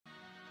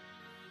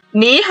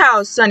Ni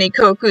hao, Sunny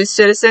Koku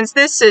citizens.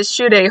 This is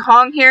Shude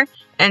Hong here,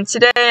 and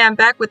today I'm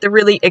back with a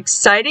really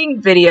exciting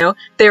video.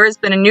 There has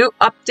been a new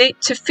update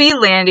to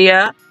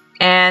Felandia,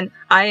 and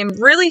I am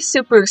really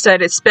super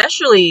excited,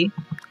 especially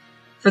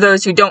for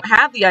those who don't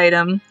have the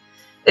item.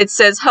 It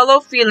says, "Hello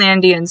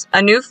Felandians,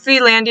 a new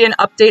Felandian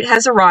update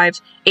has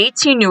arrived.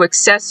 18 new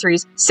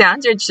accessories.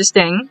 Sounds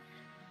interesting,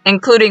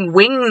 including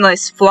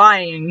wingless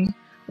flying,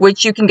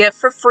 which you can get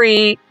for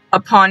free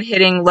upon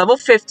hitting level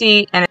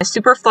 50, and a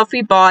super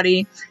fluffy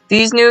body.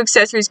 These new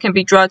accessories can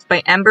be dropped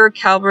by Ember,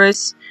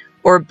 Calibris,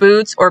 or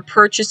Boots, or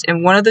purchased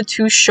in one of the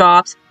two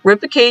shops,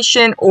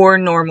 Replication or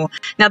Normal."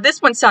 Now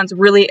this one sounds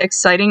really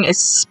exciting,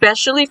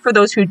 especially for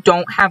those who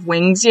don't have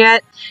wings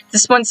yet.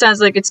 This one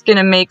sounds like it's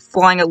gonna make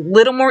flying a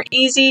little more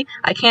easy.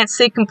 I can't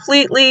say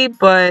completely,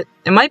 but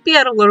it might be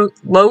at a little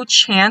low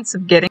chance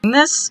of getting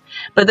this.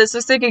 But this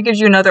looks like it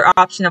gives you another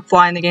option of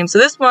flying the game. So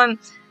this one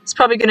is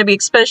probably going to be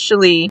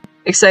especially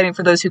exciting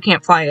for those who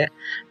can't fly it.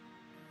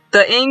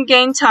 The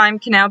in-game time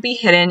can now be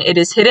hidden. It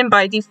is hidden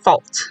by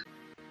default.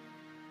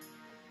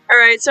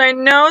 Alright, so I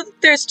know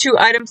that there's two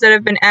items that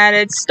have been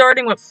added,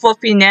 starting with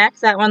Fluffy Neck.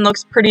 That one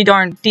looks pretty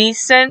darn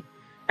decent.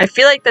 I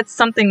feel like that's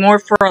something more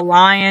for a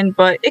lion,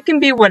 but it can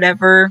be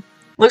whatever.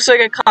 Looks like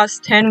it costs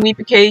 10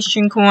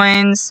 Weepication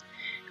coins.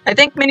 I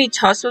think Mini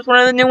Tusk was one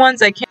of the new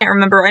ones. I can't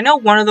remember. I know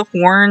one of the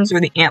horns or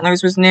the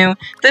antlers was new.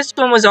 This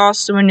one was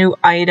also a new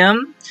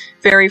item.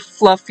 Very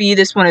fluffy.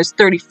 This one is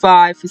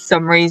 35 for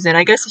some reason.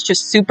 I guess it's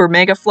just super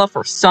mega fluff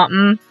or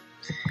something.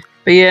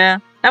 But yeah,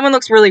 that one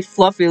looks really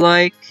fluffy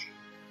like.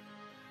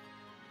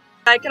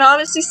 I can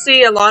obviously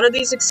see a lot of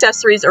these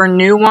accessories are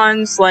new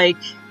ones, like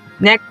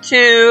neck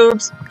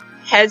tubes,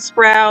 head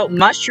sprout,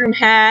 mushroom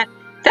hat.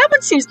 That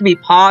one seems to be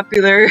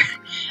popular.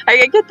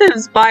 I get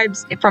those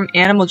vibes from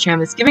Animal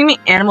Jam. It's giving me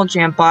Animal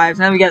Jam vibes.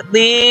 Now we got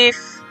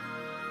Leaf.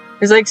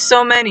 There's like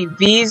so many.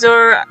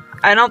 Visor.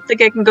 I don't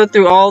think I can go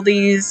through all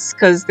these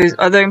because there's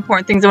other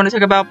important things I want to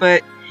talk about,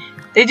 but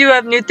they do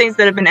have new things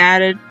that have been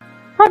added.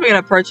 Probably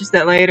gonna purchase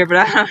that later, but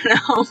I don't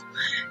know.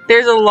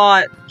 There's a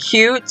lot.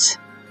 Cute.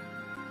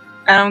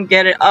 I don't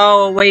get it.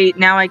 Oh, wait.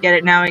 Now I get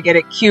it. Now I get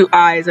it. Cute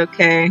eyes.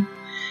 Okay.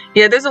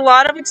 Yeah, there's a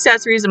lot of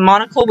accessories. A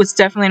monocle was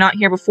definitely not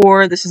here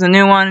before. This is a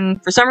new one.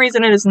 For some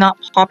reason, it is not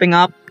popping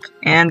up.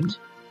 And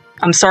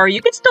I'm sorry,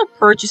 you can still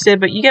purchase it,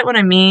 but you get what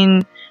I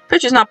mean.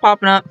 Picture's not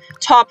popping up.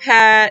 Top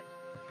hat,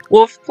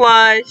 wolf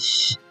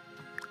plush,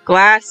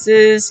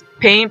 glasses,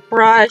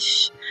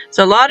 paintbrush.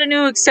 So a lot of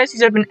new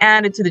accessories have been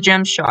added to the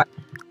gem shot.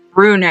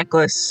 Brew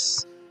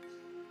necklace.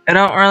 I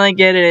don't really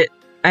get it.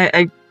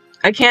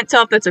 I can't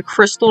tell if that's a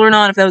crystal or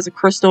not. If that was a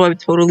crystal, I would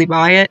totally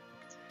buy it.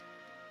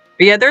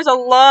 But yeah, there's a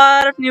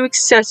lot of new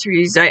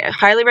accessories. I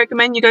highly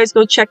recommend you guys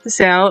go check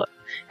this out.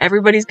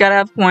 Everybody's got to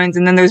have coins.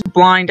 And then there's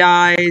blind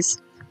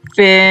eyes,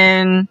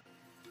 fin.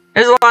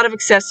 There's a lot of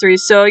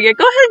accessories. So yeah,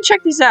 go ahead and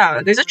check these out.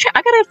 I got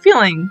a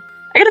feeling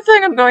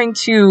I'm going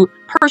to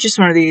purchase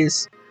one of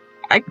these.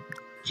 I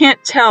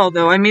can't tell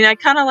though. I mean, I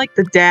kind of like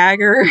the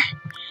dagger,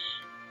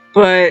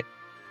 but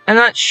I'm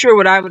not sure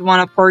what I would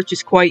want to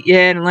purchase quite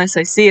yet unless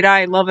I see it.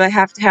 I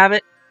have to have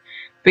it.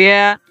 But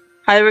yeah,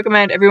 highly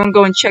recommend everyone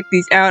go and check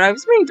these out. I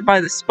was meaning to buy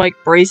the spike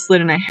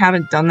bracelet and I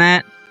haven't done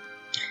that.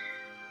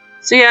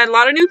 So yeah, a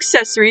lot of new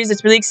accessories.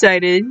 It's really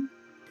excited.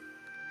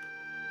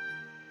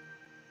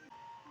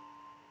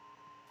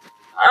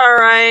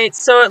 Alright,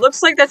 so it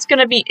looks like that's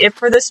gonna be it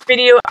for this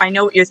video. I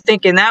know what you're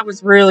thinking. That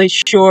was really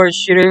short,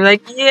 Shooter.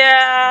 Like,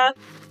 yeah,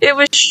 it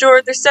was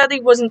short. There sadly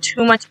wasn't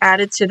too much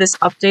added to this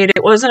update.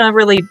 It wasn't a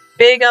really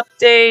big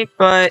update,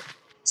 but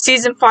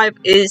Season 5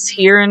 is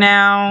here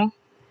now.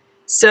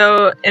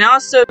 So, and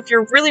also, if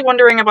you're really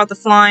wondering about the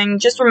flying,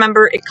 just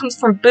remember, it comes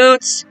from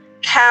Boots,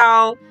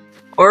 Cal,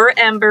 or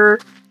Ember,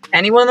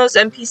 any one of those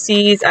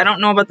NPCs. I don't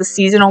know about the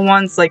seasonal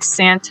ones like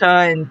Santa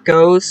and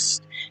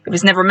Ghost. It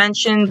was never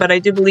mentioned, but I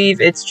do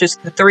believe it's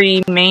just the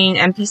three main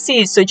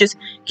NPCs, so just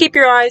keep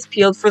your eyes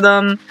peeled for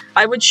them.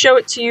 I would show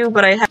it to you,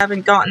 but I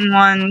haven't gotten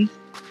one.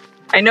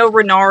 I know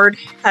Renard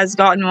has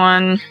gotten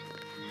one.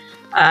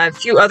 A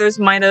few others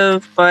might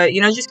have, but,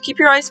 you know, just keep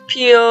your eyes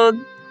peeled.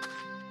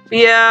 But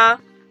yeah.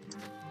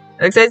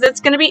 Like I said, that's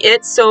gonna be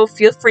it, so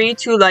feel free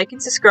to like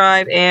and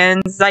subscribe,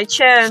 and Zai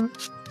Chen!